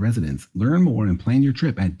permanent residents. Learn more and plan your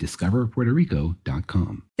trip at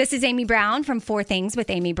discoverpuertorico.com. This is Amy Brown from 4 Things with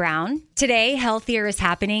Amy Brown. Today, healthier is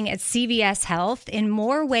happening at CVS Health in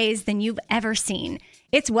more ways than you've ever seen.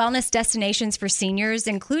 It's wellness destinations for seniors,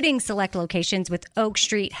 including select locations with Oak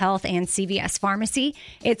Street Health and CVS Pharmacy.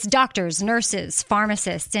 It's doctors, nurses,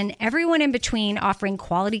 pharmacists, and everyone in between offering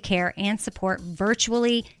quality care and support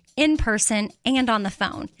virtually, in person, and on the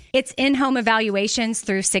phone. It's in-home evaluations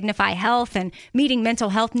through Signify Health and meeting mental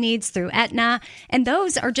health needs through Aetna. And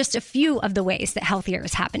those are just a few of the ways that healthier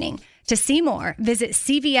is happening. To see more, visit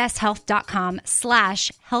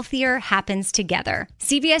cvshealth.com/healthier happens together.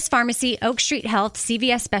 CVS Pharmacy, Oak Street Health,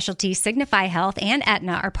 CVS Specialty, Signify Health, and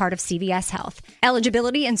Aetna are part of CVS Health.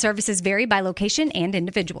 Eligibility and services vary by location and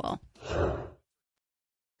individual.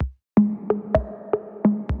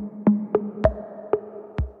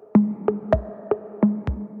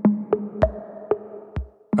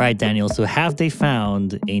 All right, Daniel. So have they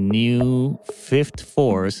found a new fifth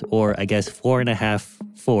force, or I guess 4.5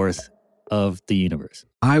 force of the universe?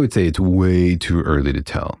 I would say it's way too early to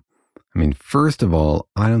tell. I mean, first of all,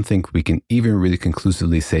 I don't think we can even really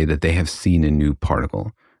conclusively say that they have seen a new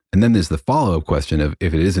particle. And then there's the follow-up question of,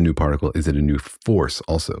 if it is a new particle, is it a new force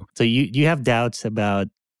also? So you have doubts about,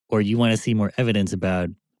 or you want to see more evidence about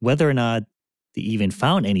whether or not they even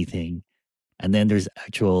found anything. And then there's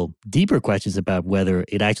actual deeper questions about whether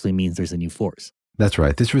it actually means there's a new force. That's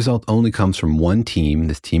right. This result only comes from one team,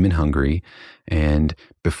 this team in Hungary. And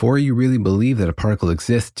before you really believe that a particle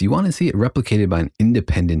exists, you want to see it replicated by an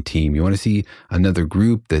independent team. You want to see another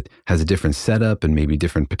group that has a different setup and maybe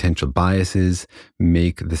different potential biases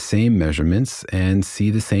make the same measurements and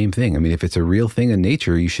see the same thing. I mean, if it's a real thing in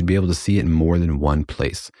nature, you should be able to see it in more than one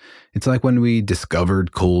place. It's like when we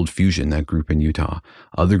discovered cold fusion, that group in Utah.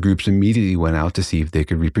 Other groups immediately went out to see if they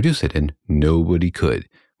could reproduce it, and nobody could,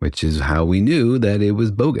 which is how we knew that it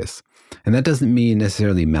was bogus. And that doesn't mean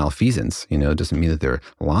necessarily malfeasance, it doesn't mean that they're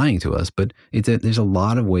lying to us, but there's a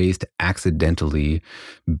lot of ways to accidentally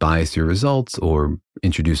bias your results or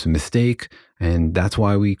introduce a mistake. And that's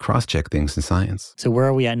why we cross-check things in science. So where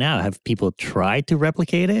are we at now? Have people tried to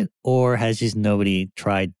replicate it, or has just nobody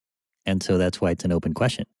tried? And so that's why it's an open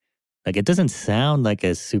question. Like, it doesn't sound like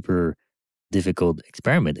a super difficult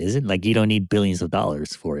experiment, is it? Like, you don't need billions of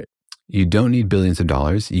dollars for it. You don't need billions of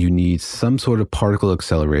dollars. You need some sort of particle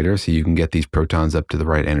accelerator so you can get these protons up to the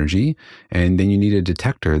right energy. And then you need a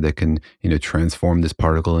detector that can, transform this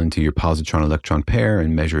particle into your positron-electron pair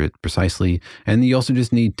and measure it precisely. And you also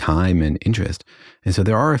just need time and interest. And so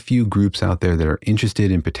there are a few groups out there that are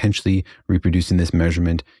interested in potentially reproducing this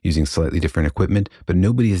measurement using slightly different equipment, but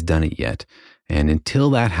nobody has done it yet. And until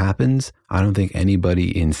that happens, I don't think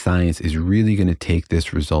anybody in science is really going to take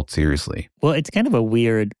this result seriously. Well, it's kind of a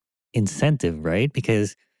weird incentive, right?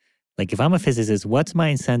 Because like, if I'm a physicist, what's my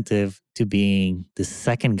incentive to being the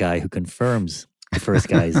second guy who confirms the first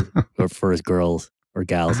guy's or first girl's or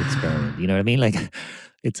gal's experiment? You know what I mean? Like,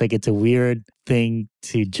 it's a weird thing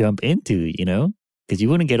to jump into, because you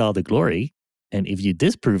wouldn't get all the glory. And if you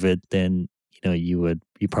disprove it, then, you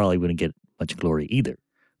probably wouldn't get much glory either.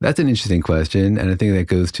 That's an interesting question. And I think that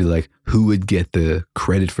goes to like, who would get the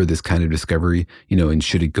credit for this kind of discovery? And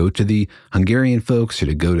should it go to the Hungarian folks? Should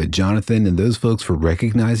it go to Jonathan and those folks for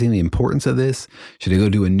recognizing the importance of this? Should it go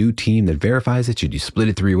to a new team that verifies it? Should you split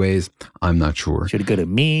it 3 ways? I'm not sure. Should it go to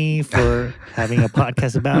me for having a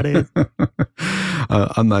podcast about it?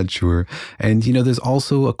 I'm not sure. And, there's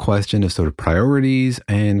also a question of sort of priorities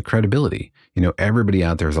and credibility. Everybody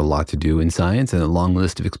out there has a lot to do in science and a long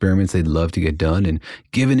list of experiments they'd love to get done. And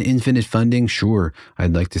given infinite funding, sure,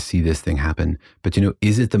 I'd like to see this thing happen. But,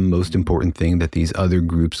 is it the most important thing that these other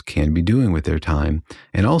groups can be doing with their time?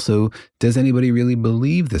 And also, does anybody really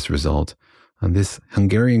believe this result? This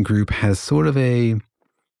Hungarian group has sort of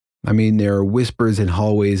there are whispers in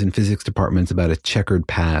hallways and physics departments about a checkered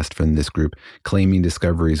past from this group, claiming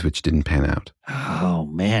discoveries which didn't pan out. Oh,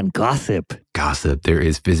 man, gossip. Gossip. There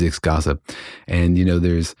is physics gossip. And,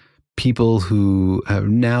 there's people who have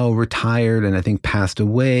now retired and I think passed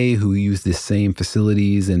away who used the same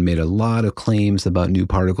facilities and made a lot of claims about new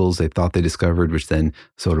particles they thought they discovered, which then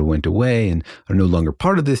sort of went away and are no longer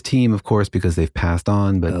part of this team, of course, because they've passed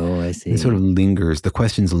on. But I see. It sort of lingers. The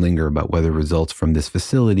questions linger about whether results from this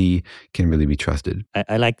facility can really be trusted.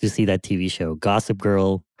 I like to see that TV show, Gossip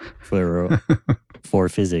Girl for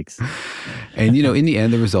physics. And, in the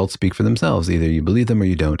end, the results speak for themselves. Either you believe them or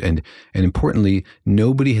you don't. And importantly,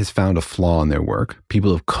 nobody has found a flaw in their work.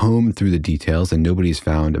 People have combed through the details and nobody's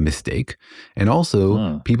found a mistake. And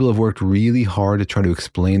also, people have worked really hard to try to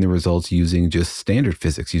explain the results using just standard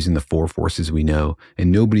physics, using the 4 forces we know,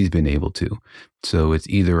 and nobody's been able to. So it's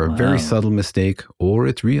either a very subtle mistake or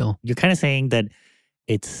it's real. You're kind of saying that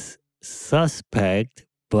it's suspect,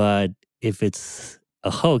 but if it's a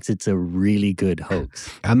hoax, it's a really good hoax.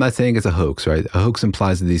 I'm not saying it's a hoax, right? A hoax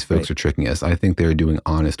implies that these folks are tricking us. I think they're doing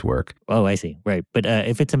honest work. Oh, I see. Right. But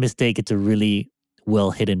if it's a mistake, it's a really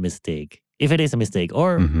well-hidden mistake. If it is a mistake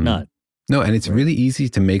or not. No, and it's really easy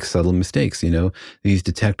to make subtle mistakes. These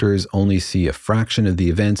detectors only see a fraction of the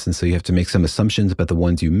events. And so you have to make some assumptions about the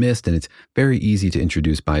ones you missed. And it's very easy to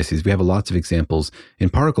introduce biases. We have lots of examples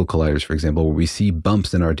in particle colliders, for example, where we see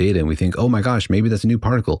bumps in our data and we think, oh my gosh, maybe that's a new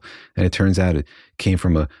particle. And it turns out it came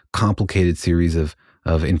from a complicated series of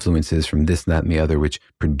influences from this, that, and the other, which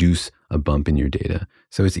produce a bump in your data.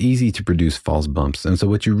 So it's easy to produce false bumps. And so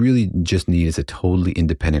what you really just need is a totally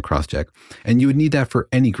independent cross-check. And you would need that for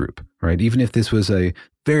any group, right? Even if this was a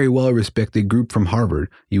very well-respected group from Harvard,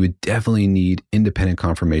 you would definitely need independent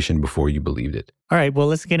confirmation before you believed it. All right, well,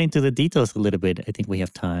 let's get into the details a little bit. I think we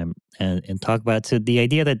have time and talk about, so the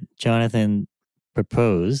idea that Jonathan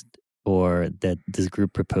proposed, or that this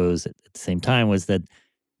group proposed at the same time, was that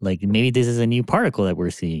like maybe this is a new particle that we're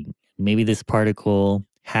seeing. Maybe this particle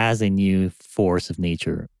has a new force of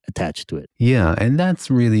nature attached to it. Yeah, and that's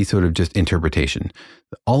really sort of just interpretation.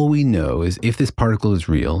 All we know is if this particle is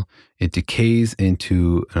real, it decays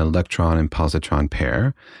into an electron and positron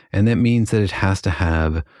pair, and that means that it has to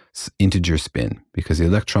have integer spin because the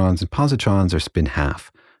electrons and positrons are spin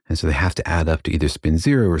half. And so they have to add up to either spin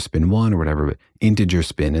 0 or spin 1 or whatever, but integer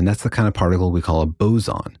spin. And that's the kind of particle we call a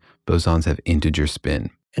boson. Bosons have integer spin.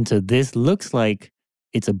 And so this looks like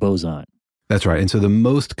it's a boson. That's right. And so the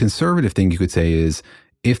most conservative thing you could say is,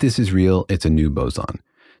 if this is real, it's a new boson.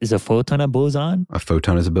 Is a photon a boson? A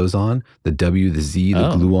photon is a boson. The W, the Z, the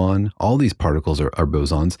gluon, all these particles are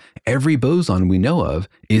bosons. Every boson we know of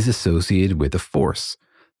is associated with a force.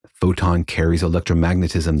 The photon carries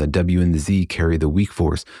electromagnetism. The W and the Z carry the weak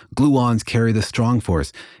force. Gluons carry the strong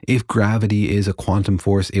force. If gravity is a quantum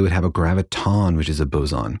force, it would have a graviton, which is a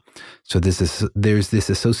boson. So there's this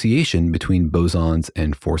association between bosons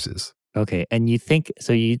and forces. Okay, and you think,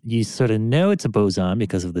 so you sort of know it's a boson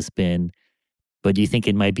because of the spin, but you think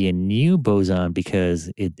it might be a new boson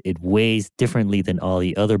because it weighs differently than all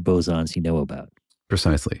the other bosons you know about.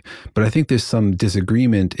 Precisely. But I think there's some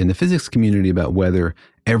disagreement in the physics community about whether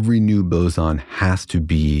every new boson has to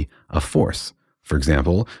be a force. For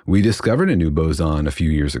example, we discovered a new boson a few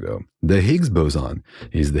years ago, the Higgs boson.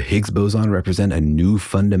 Is the Higgs boson represent a new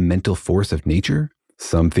fundamental force of nature?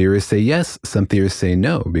 Some theorists say yes, some theorists say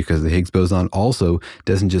no, because the Higgs boson also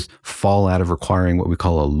doesn't just fall out of requiring what we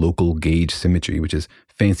call a local gauge symmetry, which is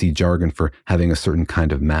fancy jargon for having a certain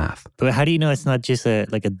kind of math. But how do you know it's not just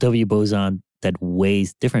like a W boson that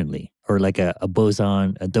weighs differently, or like a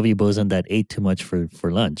boson, a W boson that ate too much for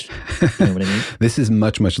lunch? You know what I mean? This is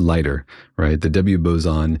much, much lighter, right? The W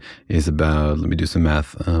boson is about, let me do some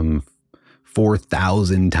math,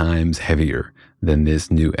 4,000 times heavier than this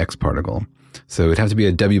new X particle. So it'd have to be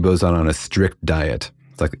a W boson on a strict diet.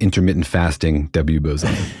 It's like intermittent fasting W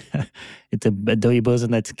boson. It's a W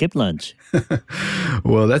boson that skipped lunch.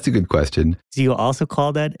 Well, that's a good question. Do you also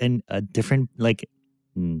call that a different, like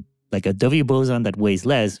Like a W boson that weighs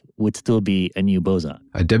less would still be a new boson.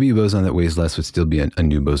 A W boson that weighs less would still be a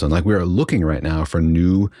new boson. Like we're looking right now for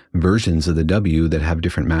new versions of the W that have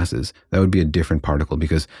different masses. That would be a different particle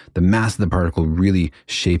because the mass of the particle really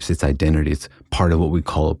shapes its identity. It's part of what we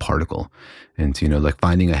call a particle. And so, like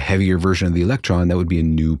finding a heavier version of the electron, that would be a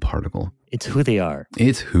new particle. It's who they are.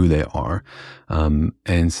 It's who they are.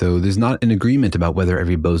 And so there's not an agreement about whether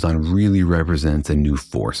every boson really represents a new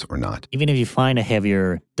force or not. Even if you find a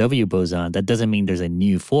heavier W boson, that doesn't mean there's a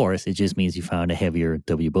new force. It just means you found a heavier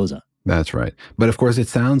W boson. That's right. But of course, it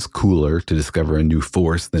sounds cooler to discover a new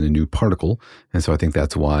force than a new particle. And so I think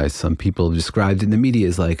that's why some people have described it in the media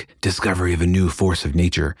as like discovery of a new force of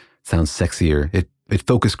nature. Sounds sexier. It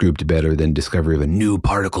focus grouped better than discovery of a new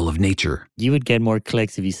particle of nature. You would get more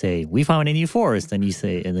clicks if you say, we found a new force, and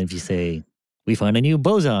then if you say, we found a new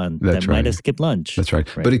boson that might have skipped lunch. That's right.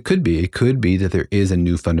 But it could be that there is a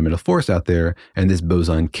new fundamental force out there, and this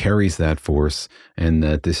boson carries that force, and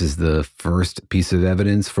that this is the first piece of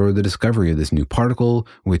evidence for the discovery of this new particle,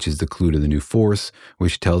 which is the clue to the new force,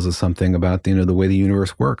 which tells us something about, the way the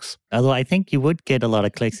universe works. Although I think you would get a lot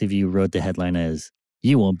of clicks if you wrote the headline as,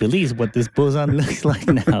 you won't believe what this boson looks like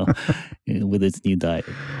now with its new diet.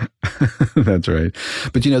 That's right.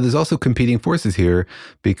 But, there's also competing forces here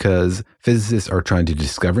because physicists are trying to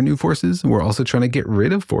discover new forces. And we're also trying to get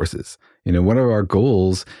rid of forces. One of our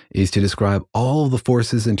goals is to describe all of the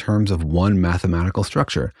forces in terms of one mathematical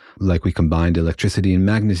structure. Like we combined electricity and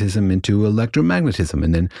magnetism into electromagnetism,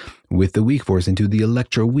 and then with the weak force into the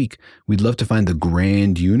electroweak. We'd love to find the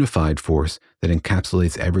grand unified force that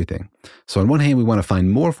encapsulates everything. So on one hand, we want to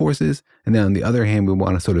find more forces, and then on the other hand, we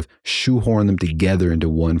want to sort of shoehorn them together into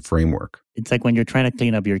one framework. It's like when you're trying to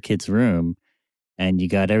clean up your kid's room and you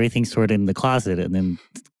got everything sorted in the closet, and then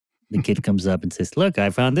the kid comes up and says, look,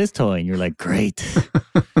 I found this toy. And you're like, great.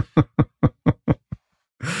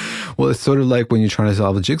 Well, it's sort of like when you're trying to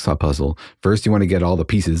solve a jigsaw puzzle. First, you want to get all the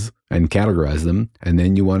pieces and categorize them, and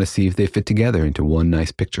then you want to see if they fit together into one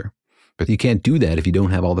nice picture. But you can't do that if you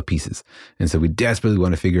don't have all the pieces. And so we desperately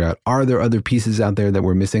want to figure out, are there other pieces out there that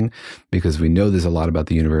we're missing? Because we know there's a lot about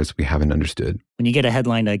the universe we haven't understood. When you get a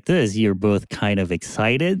headline like this, you're both kind of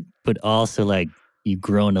excited, but also like you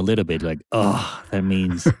groan a little bit, like, oh, that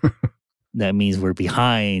means we're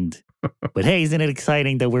behind. But hey, isn't it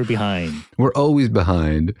exciting that we're behind? We're always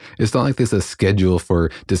behind. It's not like there's a schedule for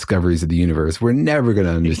discoveries of the universe. We're never going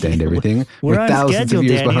to understand everything. We're thousands of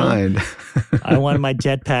years Daniel. behind. I wanted my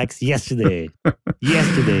jetpacks yesterday.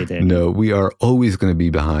 Daniel. No, we are always going to be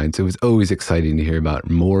behind. So it's always exciting to hear about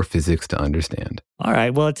more physics to understand. All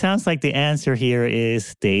right. Well, it sounds like the answer here is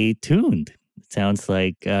stay tuned. It sounds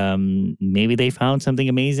like maybe they found something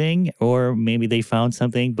amazing, or maybe they found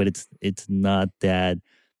something, but it's not that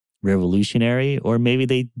revolutionary, or maybe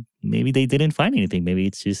they didn't find anything. Maybe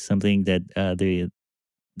it's just something that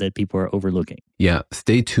that people are overlooking. Yeah,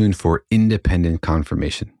 stay tuned for independent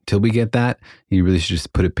confirmation. Till we get that, you really should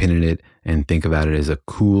just put a pin in it and think about it as a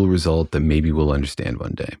cool result that maybe we'll understand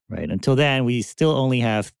one day. Right. Until then, we still only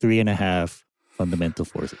have 3.5 fundamental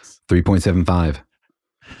forces. 3.75.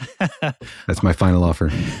 That's my final offer.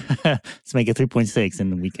 Let's make it 3.6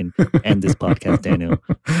 and we can end this podcast, Daniel.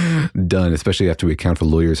 Done, especially after we account for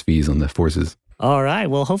lawyers' fees on the forces. All right.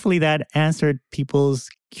 Well, hopefully that answered people's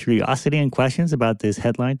curiosity and questions about this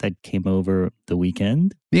headline that came over the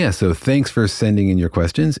weekend. Yeah, so thanks for sending in your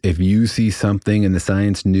questions. If you see something in the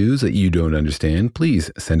science news that you don't understand, please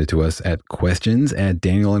send it to us at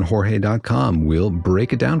questions@danielandjorge.com. We'll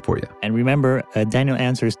break it down for you. And remember, Daniel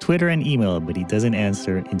answers Twitter and email, but he doesn't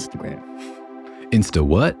answer Instagram. Insta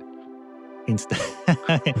what?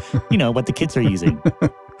 You know, what the kids are using.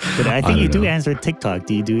 But I think you do answer TikTok.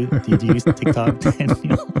 Do you use TikTok,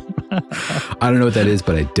 Daniel? I don't know what that is,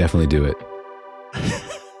 but I definitely do it.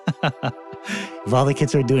 If all the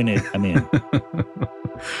kids are doing it, I'm in.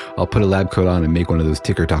 I'll put a lab coat on and make one of those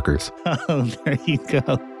ticker talkers. Oh, there you go.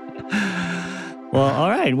 Well, all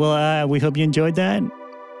right. Well, we hope you enjoyed that.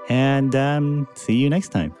 And see you next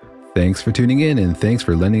time. Thanks for tuning in, and thanks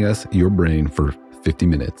for lending us your brain for 50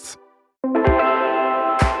 minutes.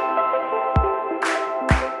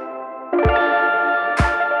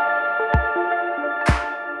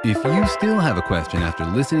 If you still have a question after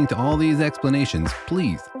listening to all these explanations,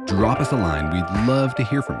 please drop us a line. We'd love to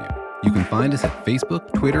hear from you. You can find us at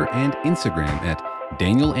Facebook, Twitter, and Instagram at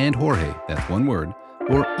Daniel and Jorge, that's one word,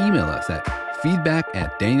 or email us at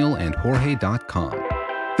feedback@danielandjorge.com.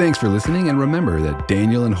 Thanks for listening, and remember that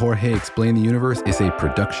Daniel and Jorge Explain the Universe is a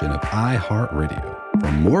production of iHeartRadio.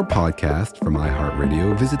 For more podcasts from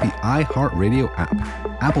iHeartRadio, visit the iHeartRadio app,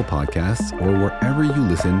 Apple Podcasts, or wherever you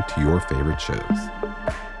listen to your favorite shows.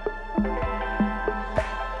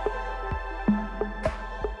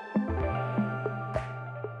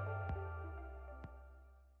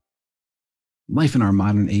 Life in our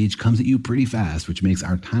modern age comes at you pretty fast, which makes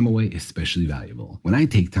our time away especially valuable. When I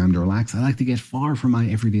take time to relax, I like to get far from my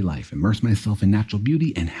everyday life, immerse myself in natural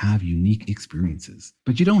beauty, and have unique experiences.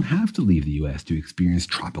 But you don't have to leave the U.S. to experience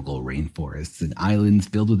tropical rainforests and islands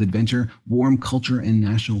filled with adventure, warm culture, and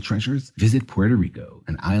national treasures. Visit Puerto Rico,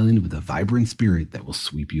 an island with a vibrant spirit that will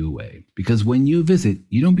sweep you away. Because when you visit,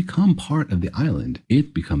 you don't become part of the island,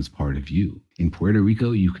 it becomes part of you. In Puerto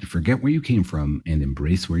Rico, you can forget where you came from and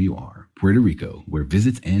embrace where you are. Puerto Rico, where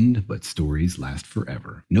visits end but stories last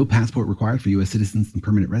forever. No passport required for U.S. citizens and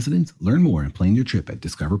permanent residents. Learn more and plan your trip at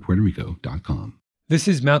discoverpuertorico.com. This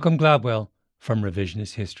is Malcolm Gladwell from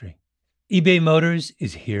Revisionist History. eBay Motors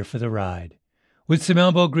is here for the ride. With some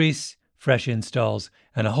elbow grease, fresh installs,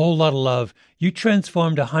 and a whole lot of love, you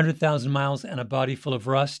transformed 100,000 miles and a body full of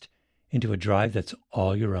rust into a drive that's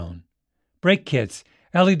all your own. Brake kits,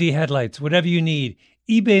 LED headlights, whatever you need,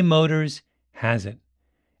 eBay Motors has it.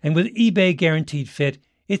 And with eBay Guaranteed Fit,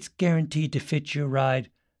 it's guaranteed to fit your ride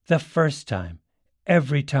the first time,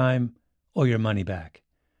 every time, or your money back.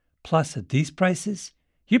 Plus, at these prices,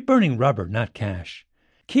 you're burning rubber, not cash.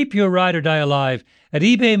 Keep your ride or die alive at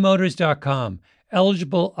ebaymotors.com.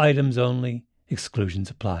 Eligible items only. Exclusions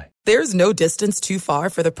apply. There's no distance too far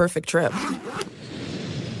for the perfect trip.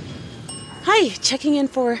 Hi, checking in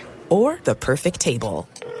for... Or the perfect table.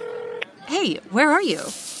 Hey, where are you?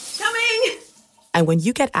 Coming! And when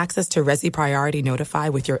you get access to Resi Priority Notify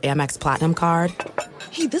with your Amex Platinum card...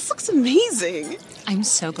 Hey, this looks amazing. I'm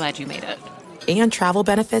so glad you made it. And travel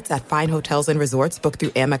benefits at fine hotels and resorts booked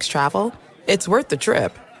through Amex Travel, it's worth the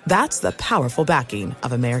trip. That's the powerful backing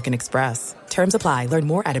of American Express. Terms apply. Learn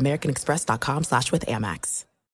more at americanexpress.com/withAmex.